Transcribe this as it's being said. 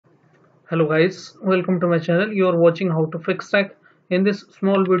Hello guys, welcome to my channel. You are watching how to fix tech. In this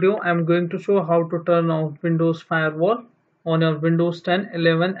small video, I am going to show how to turn off Windows Firewall on your Windows 10,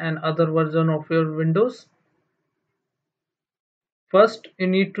 11 and other version of your Windows. First, you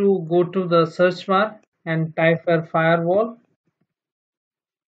need to go to the search bar and type for Firewall.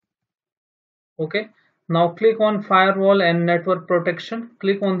 Okay. Now click on Firewall and Network Protection.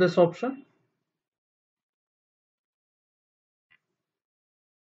 Click on this option.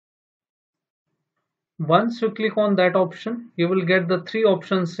 Once you click on that option, you will get the three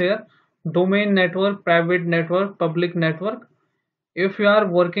options here: domain network, private network, public network. If you are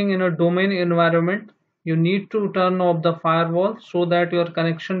working in a domain environment, you need to turn off the firewall so that your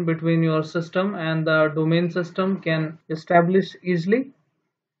connection between your system and the domain system can establish easily.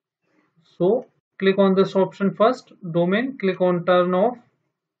 So click on this option first, domain, click on turn off.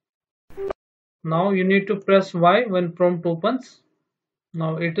 Now you need to press Y when prompt opens.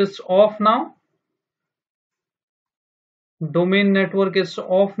 Now it is off now. Domain network is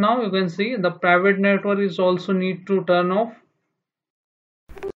off now. You can see the private network is also need to turn off.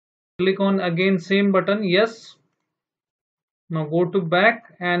 Click on again same button, yes. Now go to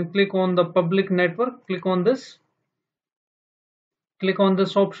back and click on the public network. Click on this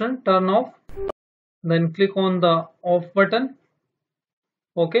option, turn off. Then click on the off button.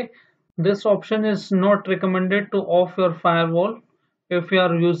 Okay, this option is not recommended to off your firewall if you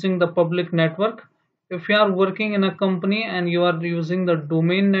are using the public network. If you are working in a company and you are using the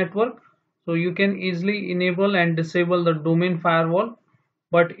domain network, so you can easily enable and disable the domain firewall.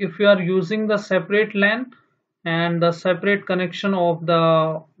 But if you are using the separate LAN and the separate connection of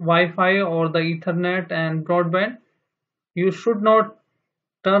the Wi-Fi or the Ethernet and broadband, you should not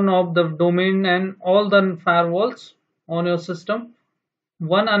turn off the domain and all the firewalls on your system.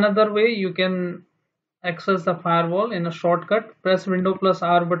 One another way you can access the firewall in a shortcut: press Windows plus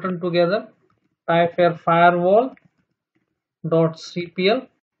R button together, type here firewall.cpl,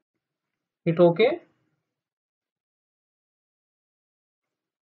 hit OK.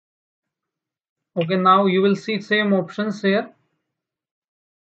 Okay, now you will see same options here.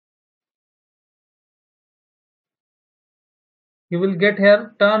 You will get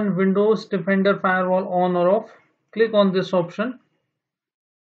here turn Windows Defender Firewall on or off. Click on this option.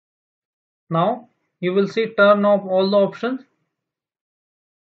 Now you will see turn off all the options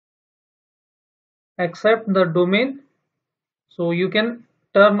except the domain. So you can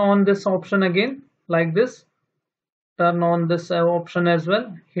turn on this option again like this. Turn on this option as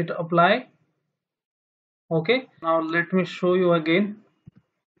well. Hit apply. Okay, now let me show you again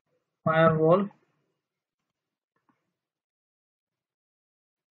firewall.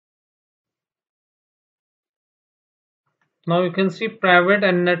 Now you can see private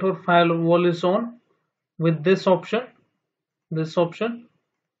and network firewall is on with this option,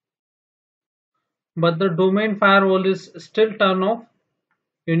 but the domain firewall is still turn off.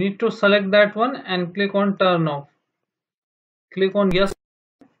 You need to select that one and click on turn off. Click on yes.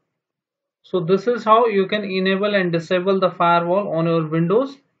 So this is how you can enable and disable the firewall on your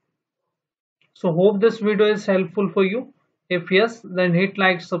Windows. So hope this video is helpful for you. If yes, then hit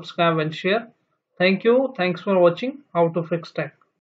like, subscribe and share. Thank you. Thanks for watching how to fix tech.